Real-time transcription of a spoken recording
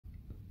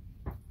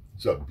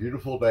It's a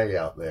beautiful day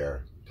out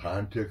there.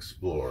 Time to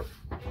explore.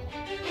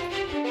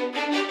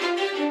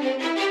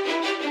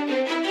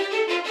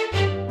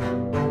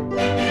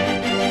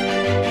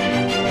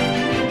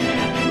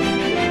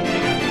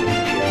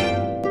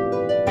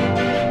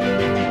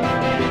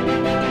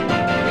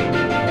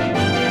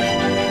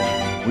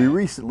 We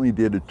recently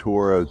did a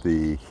tour of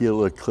the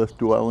Gila cliff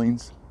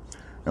dwellings,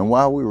 and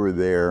while we were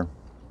there,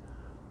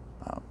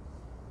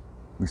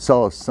 we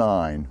saw a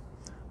sign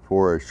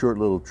for a short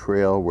little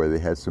trail where they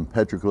had some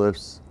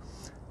petroglyphs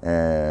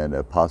and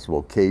a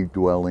possible cave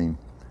dwelling.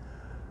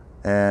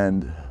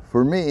 And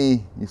for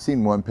me, you've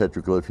seen one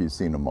petroglyph, you've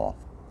seen them all.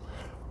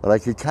 But I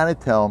could kind of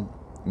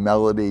tell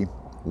Melody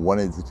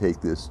wanted to take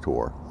this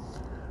tour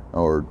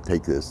or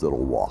take this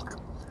little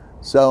walk.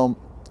 So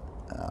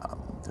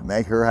to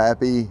make her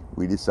happy,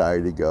 we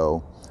decided to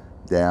go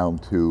down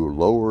to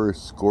Lower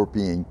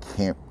Scorpion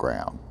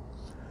Campground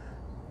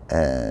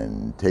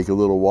and take a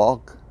little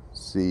walk,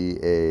 see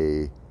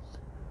a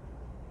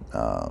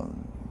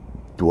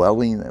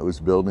dwelling that was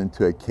built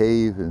into a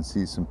cave, and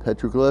see some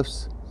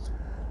petroglyphs.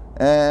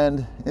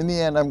 And in the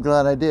end, I'm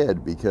glad I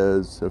did,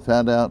 because I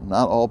found out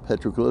not all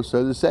petroglyphs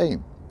are the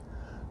same.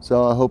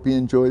 So I hope you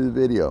enjoy the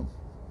video.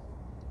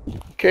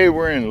 Okay,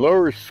 we're in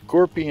Lower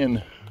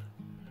Scorpion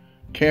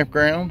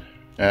Campground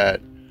at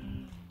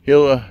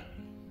Gila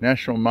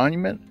National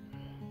Monument.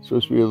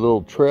 Supposed to be a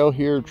little trail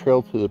here,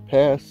 trail to the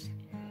past.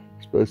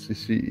 Supposed to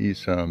see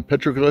some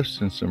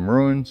petroglyphs and some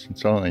ruins.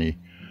 It's only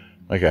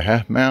like a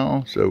half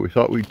mile, so we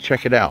thought we'd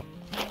check it out.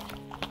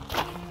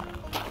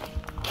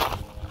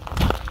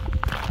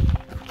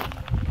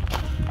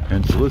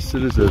 And it's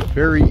listed as a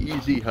very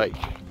easy hike.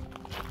 I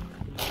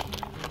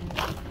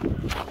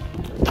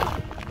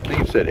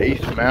think it said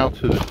 1/8 mile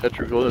to the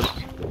petroglyphs,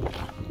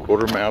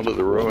 1/4 mile to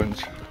the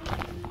ruins,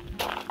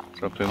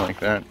 something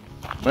like that.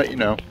 Let you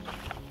know.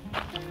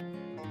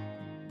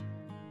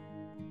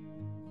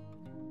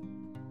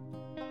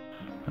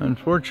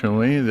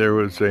 Unfortunately, there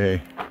was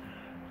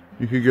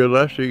you could go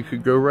left or you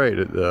could go right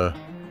at the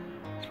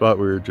spot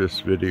we were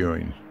just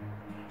videoing.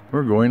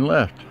 We're going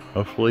left.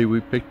 Hopefully we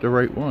picked the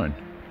right one.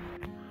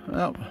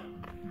 Well,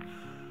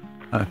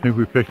 I think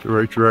we picked the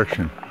right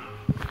direction.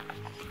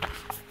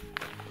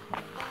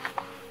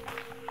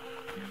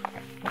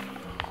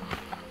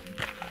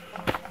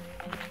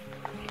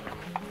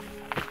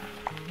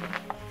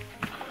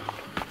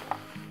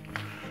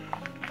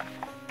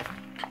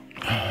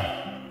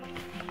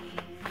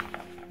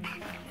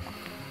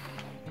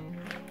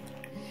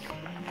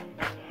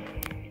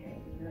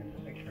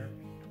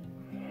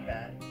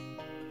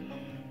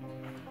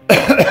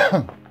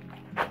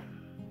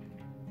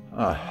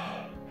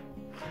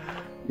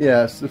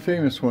 Yes, the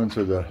famous ones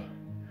are the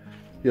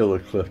Gila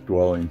cliff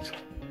dwellings,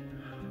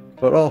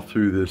 but all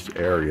through this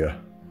area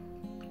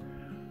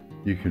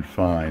you can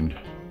find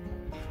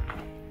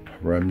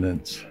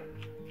remnants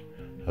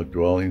of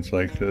dwellings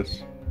like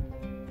this.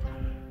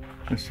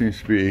 There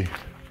seems to be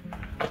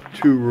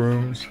 2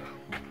 rooms.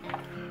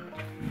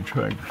 I'm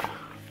trying to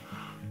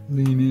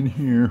lean in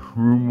here.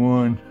 Room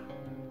 1,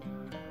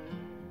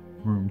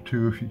 room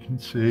 2, if you can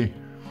see.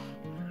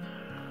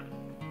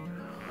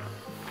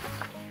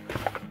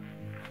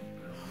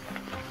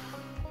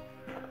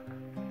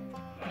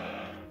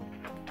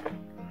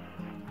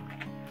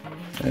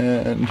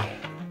 And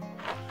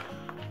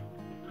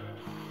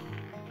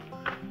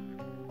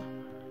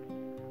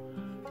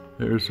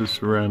there's the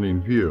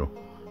surrounding view.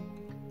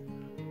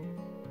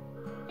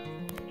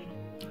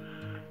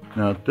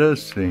 Now it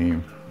does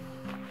seem,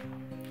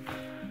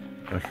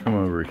 if I come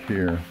over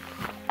here,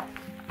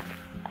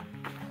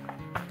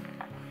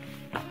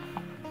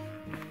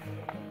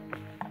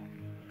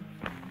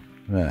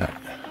 that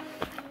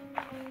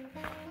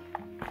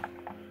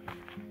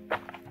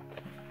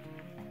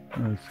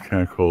it's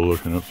kind of cool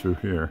looking up through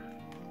here.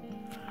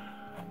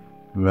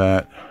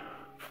 That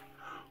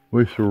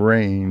with the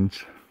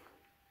rains,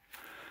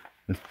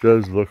 it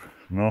does look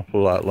an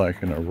awful lot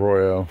like an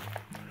arroyo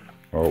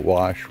or a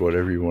wash,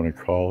 whatever you want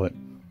to call it.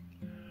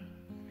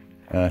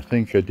 And I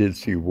think I did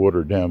see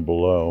water down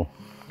below,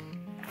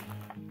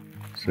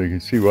 so you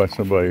can see why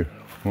somebody would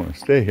want to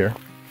stay here.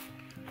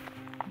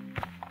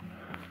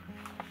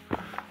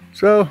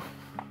 So,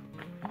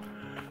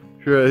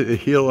 if you're at the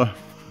Gila,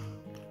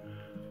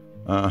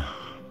 yeah,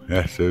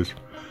 it says,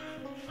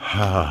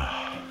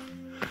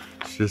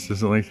 it just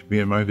doesn't like to be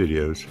in my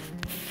videos.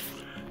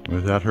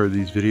 Without her,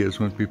 these videos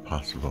wouldn't be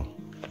possible.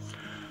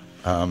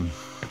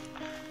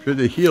 If you're at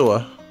the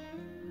Gila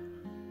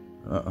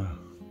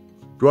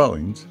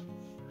dwellings,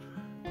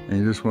 and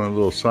you just want a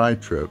little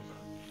side trip,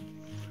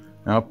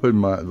 I'll put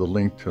the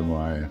link to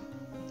my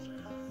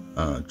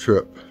the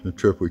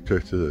trip we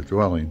took to the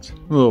dwellings.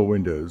 Little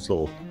windows,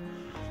 little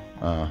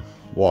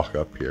walk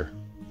up here.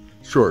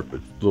 Short, but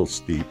a little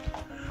steep.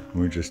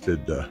 And we just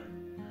did the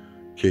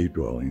cave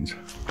dwellings.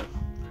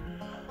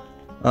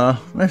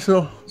 Nice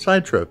little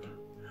side trip.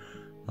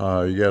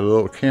 You got a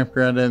little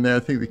campground in there. I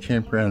think the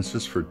campground is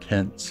just for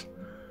tents,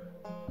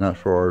 not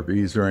for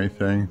RVs or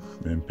anything,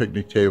 and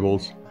picnic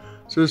tables.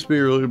 So this would be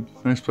a really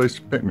nice place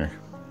to picnic.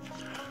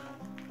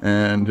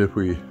 And if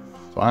we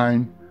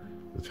find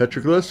the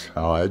petroglyphs,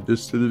 I'll add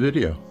this to the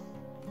video.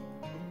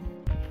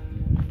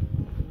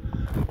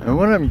 And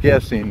what I'm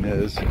guessing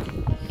is,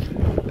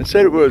 it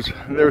said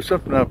there was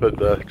something up at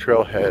the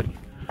trailhead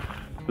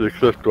for the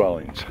cliff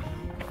dwellings.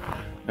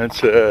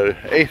 It's an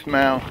 1/8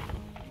 mile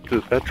to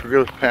the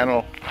petroglyph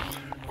panel,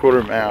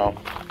 1/4 mile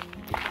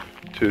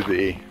to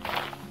the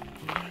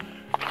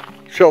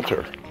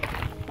shelter,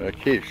 the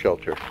cave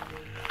shelter.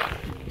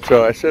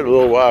 So I said a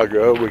little while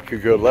ago we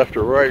could go left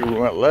or right. We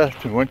went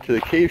left and went to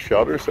the cave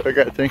shelter. So I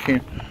got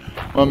thinking,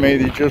 well,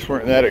 maybe they just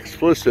weren't that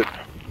explicit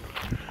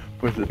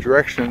with the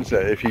directions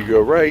that if you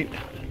go right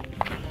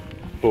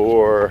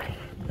for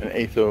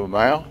 1/8 of a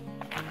mile,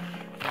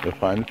 you'll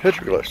find the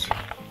petroglyphs.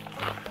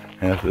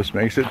 And if this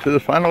makes it to the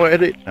final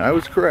edit, I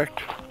was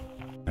correct.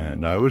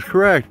 And I was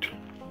correct.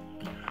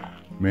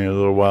 Made a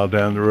little while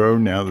down the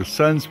road. Now the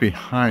sun's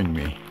behind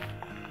me.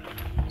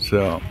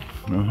 So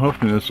I'm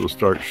hoping this will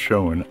start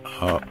showing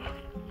up.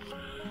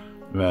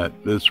 That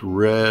this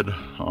red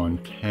on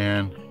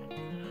tan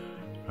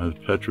are the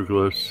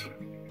petroglyphs.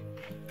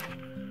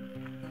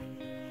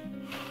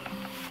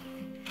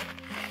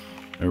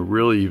 They're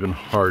really even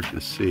hard to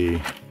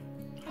see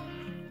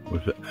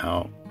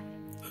without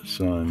the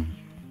sun.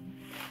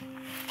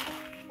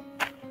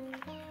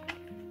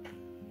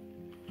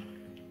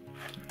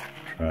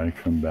 Try to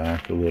come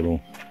back a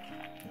little.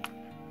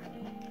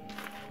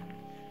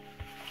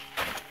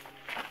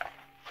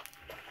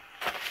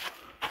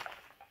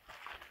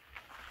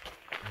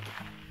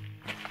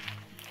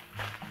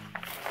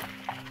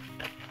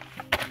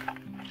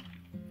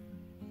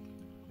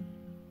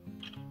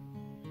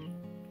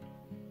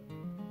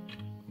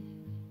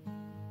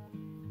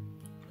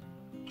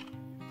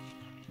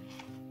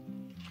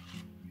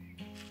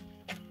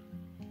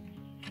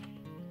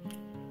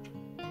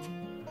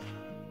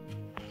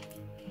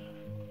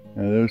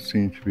 Now those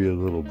seem to be a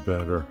little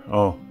better.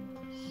 Oh,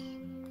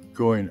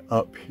 going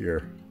up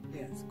here.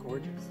 Yeah, it's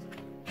gorgeous.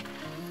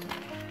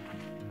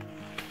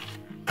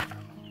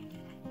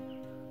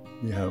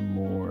 You have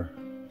more.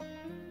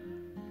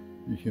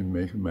 You can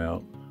make them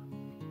out.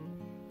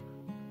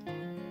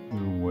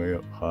 They're way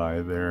up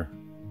high there.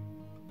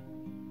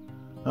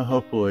 Now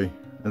hopefully,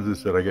 as I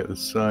said, I get the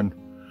sun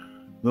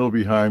a little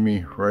behind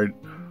me, right,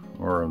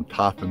 or on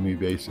top of me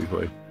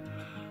basically.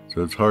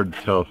 So it's hard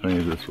to tell if any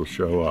of this will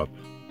show up.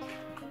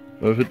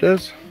 But if it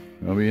does,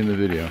 I'll be in the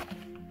video.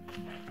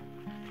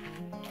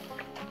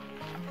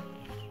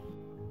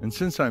 And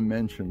since I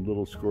mentioned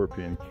Little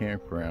Scorpion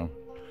Campground,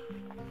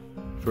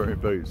 for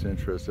anybody who's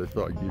interested, I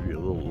thought I'd give you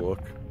a little look.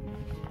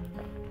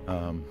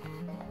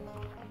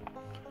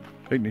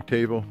 Picnic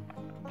table,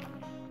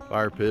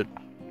 fire pit,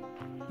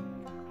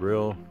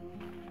 grill,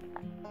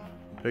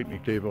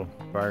 picnic table,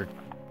 fire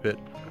pit,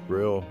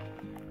 grill.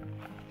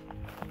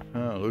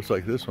 Oh, it looks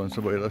like this one,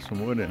 somebody left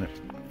some wood in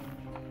it.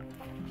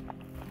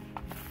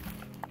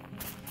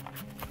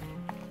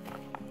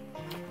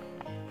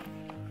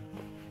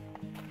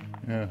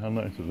 Yeah, how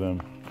nice of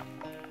them.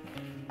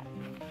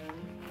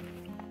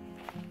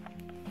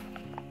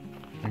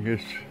 I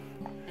guess,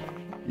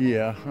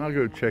 yeah, I'll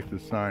go check the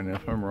sign.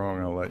 If I'm wrong,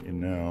 I'll let you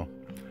know.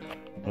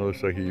 It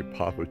looks like you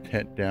pop a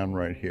tent down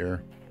right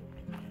here.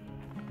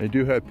 They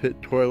do have pit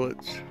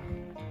toilets.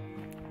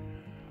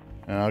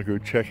 And I'll go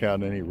check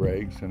out any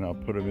regs and I'll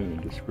put them in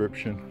the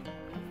description.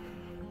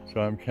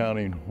 So I'm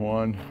counting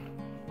 1,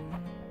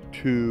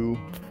 2,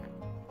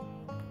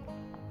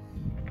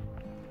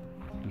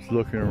 just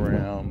looking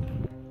around.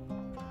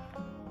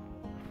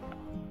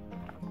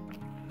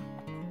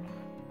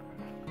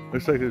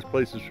 Looks like there's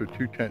places for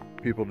 2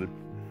 people to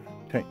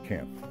tent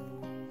camp.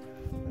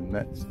 And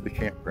that's the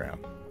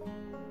campground.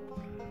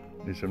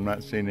 At least I'm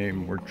not seeing any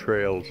more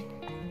trails.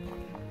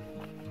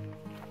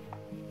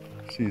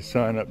 See a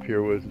sign up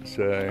here, what does it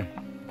say?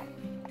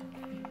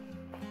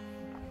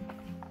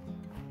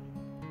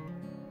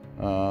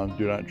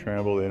 Do not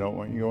trample, they don't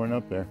want you going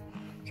up there.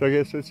 So I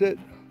guess that's it.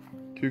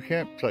 2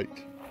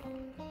 campsites.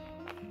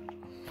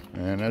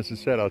 And as I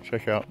said, I'll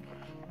check out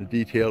the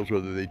details,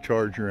 whether they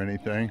charge or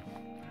anything.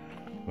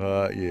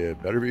 But you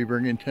better be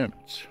bringing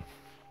tents.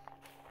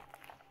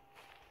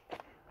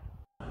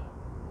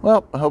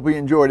 Well, I hope you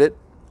enjoyed it.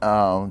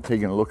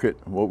 Taking a look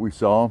at what we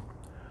saw.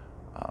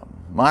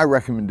 My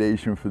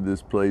recommendation for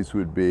this place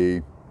would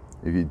be,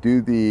 if you do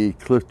the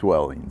cliff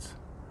dwellings,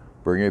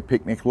 bring a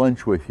picnic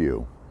lunch with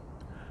you.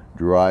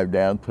 Drive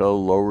down to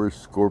Lower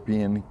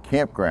Scorpion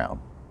Campground.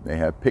 They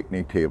have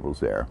picnic tables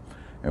there.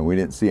 And we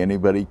didn't see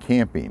anybody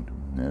camping.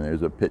 And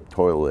there's a pit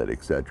toilet,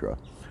 etc.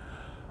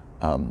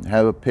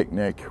 Have a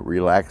picnic,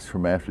 relax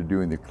from after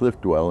doing the cliff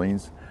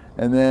dwellings,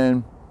 and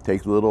then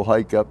take a little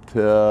hike up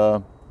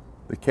to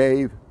the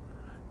cave.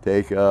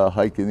 Take a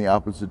hike in the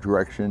opposite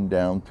direction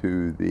down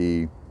to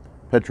the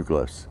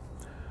petroglyphs.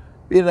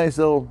 Be a nice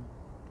little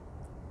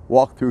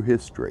walk through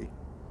history.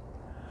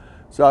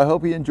 So I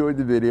hope you enjoyed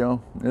the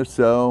video. If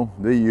so,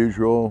 the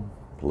usual,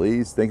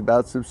 please think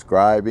about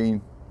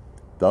subscribing,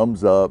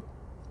 thumbs up,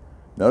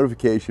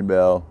 notification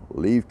bell,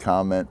 leave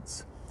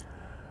comments,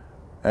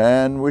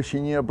 and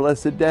wishing you a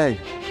blessed day.